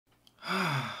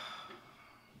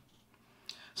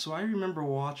So I remember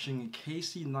watching a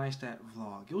Casey Neistat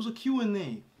vlog. It was a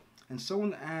Q&A, and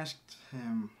someone asked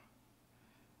him,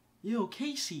 "Yo,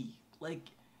 Casey, like,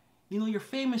 you know, you're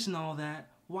famous and all that.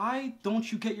 Why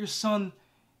don't you get your son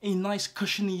a nice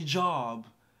cushiony job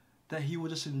that he would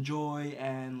just enjoy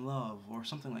and love," or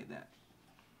something like that?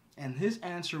 And his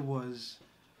answer was,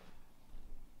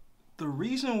 the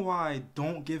reason why I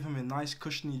don't give him a nice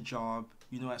cushiony job,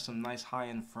 you know, at some nice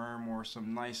high-end firm or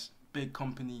some nice big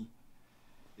company,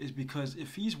 is because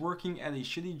if he's working at a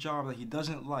shitty job that he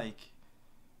doesn't like,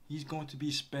 he's going to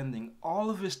be spending all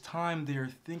of his time there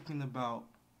thinking about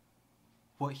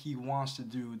what he wants to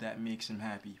do that makes him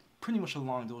happy. Pretty much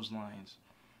along those lines.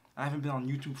 I haven't been on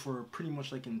YouTube for pretty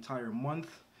much like an entire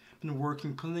month. Been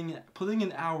working, putting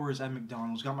in hours at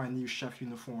McDonald's, got my new chef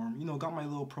uniform, you know, got my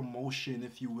little promotion,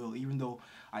 if you will, even though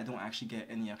I don't actually get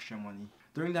any extra money.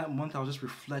 During that month, I was just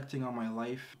reflecting on my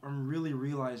life. I'm really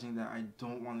realizing that I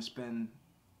don't want to spend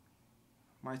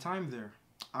my time there.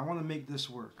 I want to make this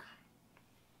work.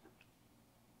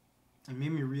 It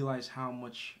made me realize how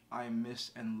much I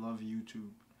miss and love YouTube,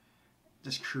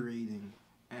 just creating.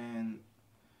 And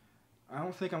I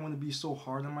don't think I'm going to be so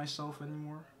hard on myself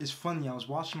anymore. It's funny, I was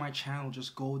watching my channel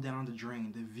just go down the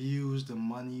drain. The views, the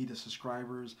money, the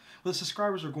subscribers. Well, the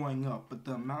subscribers are going up, but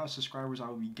the amount of subscribers I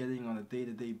would be getting on a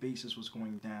day-to-day basis was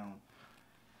going down.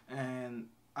 And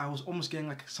I was almost getting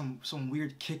like some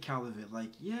weird kick out of it. Like,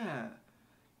 yeah,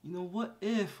 you know, what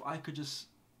if I could just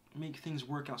make things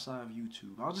work outside of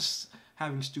YouTube? I was just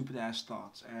having stupid ass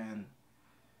thoughts. And,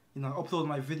 you know, I uploaded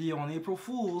my video on April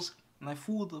Fool's, and I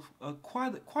fooled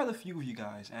quite a few of you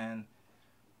guys, and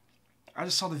I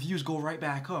just saw the views go right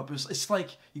back up. It's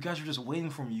like you guys were just waiting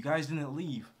for me. You guys didn't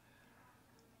leave.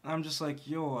 And I'm just like,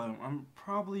 yo, I'm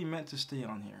probably meant to stay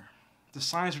on here. The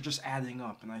signs are just adding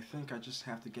up, and I think I just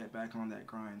have to get back on that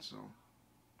grind, so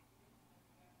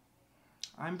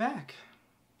I'm back.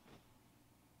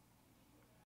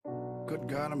 Good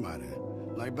God Almighty,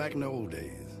 like back in the old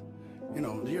days. You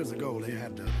know, years ago they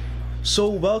had to... So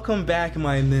welcome back,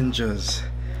 my ninjas.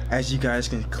 As you guys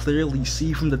can clearly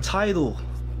see from the title,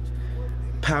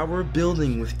 Power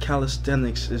Building with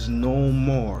Calisthenics is no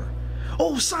more.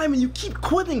 Oh, Simon, you keep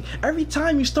quitting. Every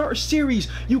time you start a series,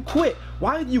 you quit.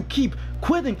 Why do you keep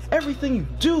quitting everything you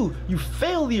do? You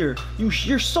failure.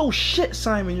 You're so shit,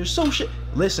 Simon. You're so shit.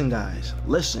 Listen, guys,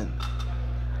 listen.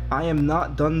 I am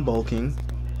not done bulking,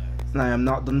 and I am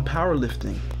not done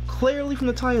powerlifting. Clearly from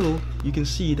the title, you can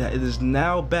see that it is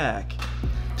now back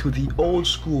to the old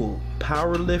school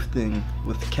powerlifting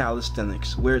with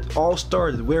calisthenics, where it all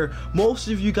started, where most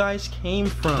of you guys came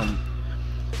from.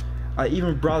 I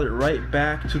even brought it right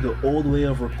back to the old way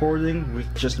of recording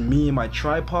with just me and my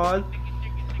tripod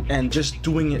and just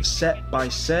doing it set by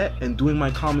set and doing my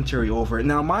commentary over it.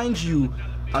 Now, mind you,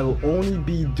 I will only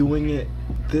be doing it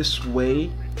this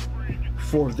way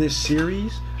for this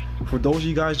series. For those of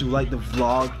you guys who like the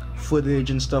vlog footage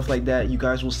and stuff like that, you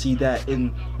guys will see that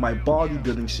in my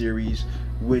bodybuilding series,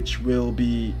 which will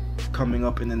be coming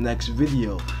up in the next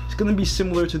video. It's gonna be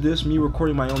similar to this, me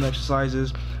recording my own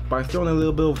exercises, but I throw in a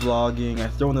little bit of vlogging, I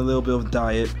throw in a little bit of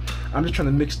diet. I'm just trying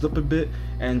to mix it up a bit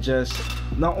and just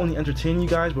not only entertain you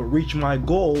guys, but reach my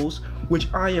goals, which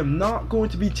I am not going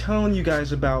to be telling you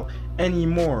guys about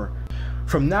anymore.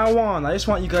 From now on, I just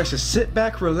want you guys to sit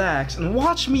back, relax, and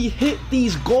watch me hit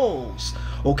these goals.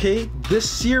 Okay, this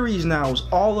series now is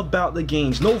all about the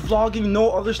gains. No vlogging,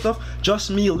 no other stuff, just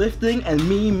me lifting and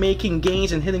me making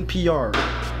gains and hitting PR.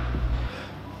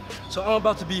 So I'm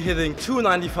about to be hitting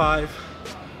 295.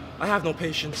 I have no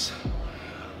patience.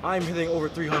 I'm hitting over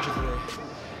 300 today.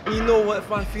 And you know what,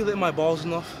 if I feel it in my balls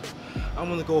enough, I'm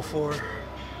gonna go for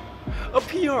a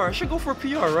PR. I should go for a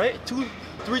PR, right?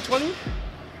 320?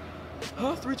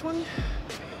 Huh, 320?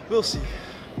 We'll see.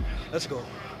 Let's go.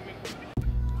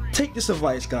 Take this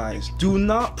advice, guys. Do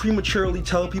not prematurely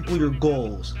tell people your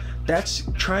goals. That's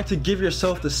trying to give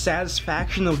yourself the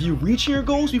satisfaction of you reaching your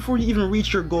goals before you even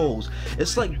reach your goals.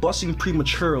 It's like busting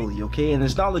prematurely, okay? And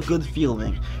it's not a good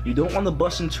feeling. You don't want to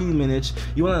bust in 2 minutes.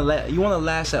 You want to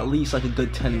last at least like a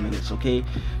good 10 minutes, okay?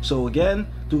 So again,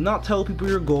 do not tell people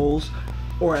your goals,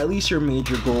 or at least your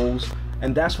major goals.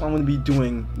 And that's what I'm going to be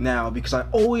doing now, because I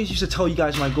always used to tell you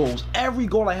guys my goals. Every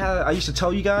goal I had, I used to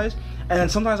tell you guys, and then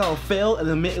sometimes I'll fail and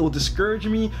admit it will discourage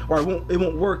me, or it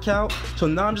won't work out. So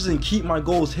now I'm just going to keep my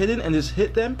goals hidden and just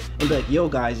hit them and be like, yo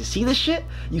guys, you see this shit?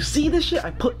 You see this shit?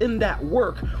 I put in that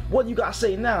work. What do you got to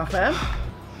say now, fam?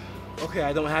 Okay,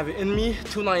 I don't have it in me.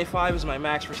 295 is my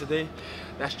max for today.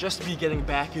 That's just me getting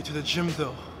back into the gym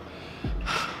though.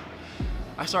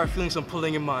 I started feeling some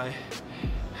pulling in my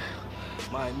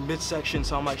midsection,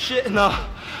 so I'm like, shit, no,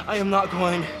 I am not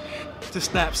going to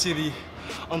Snap City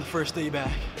on the first day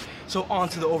back. So on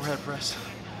to the overhead press.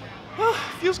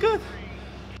 Feels good.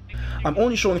 I'm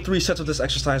only showing 3 sets of this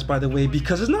exercise, by the way,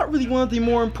 because it's not really one of the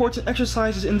more important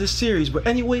exercises in this series. But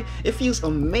anyway, it feels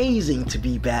amazing to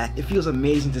be back. It feels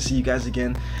amazing to see you guys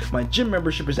again. My gym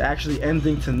membership is actually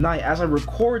ending tonight as I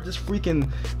record this freaking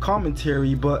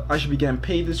commentary, but I should be getting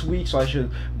paid this week, so I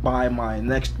should buy my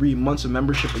next 3 months of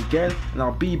membership again, and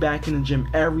I'll be back in the gym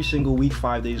every single week,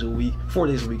 4 days a week,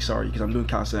 sorry, because I'm doing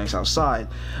calisthenics outside.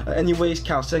 Anyways,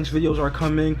 calisthenics videos are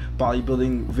coming,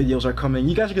 bodybuilding videos are coming.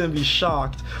 You guys are gonna be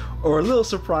shocked or a little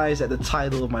surprised at the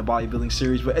title of my bodybuilding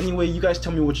series. But anyway, you guys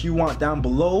tell me what you want down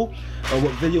below, or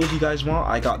what videos you guys want.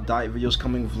 I got diet videos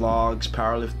coming, vlogs,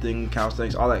 powerlifting,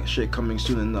 calisthenics, all that shit coming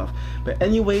soon enough. But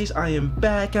anyways, I am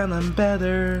back and I'm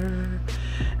better.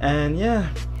 And yeah,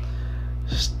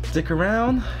 stick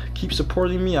around, keep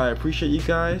supporting me. I appreciate you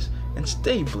guys, and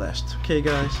stay blessed. Okay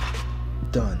guys,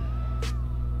 done.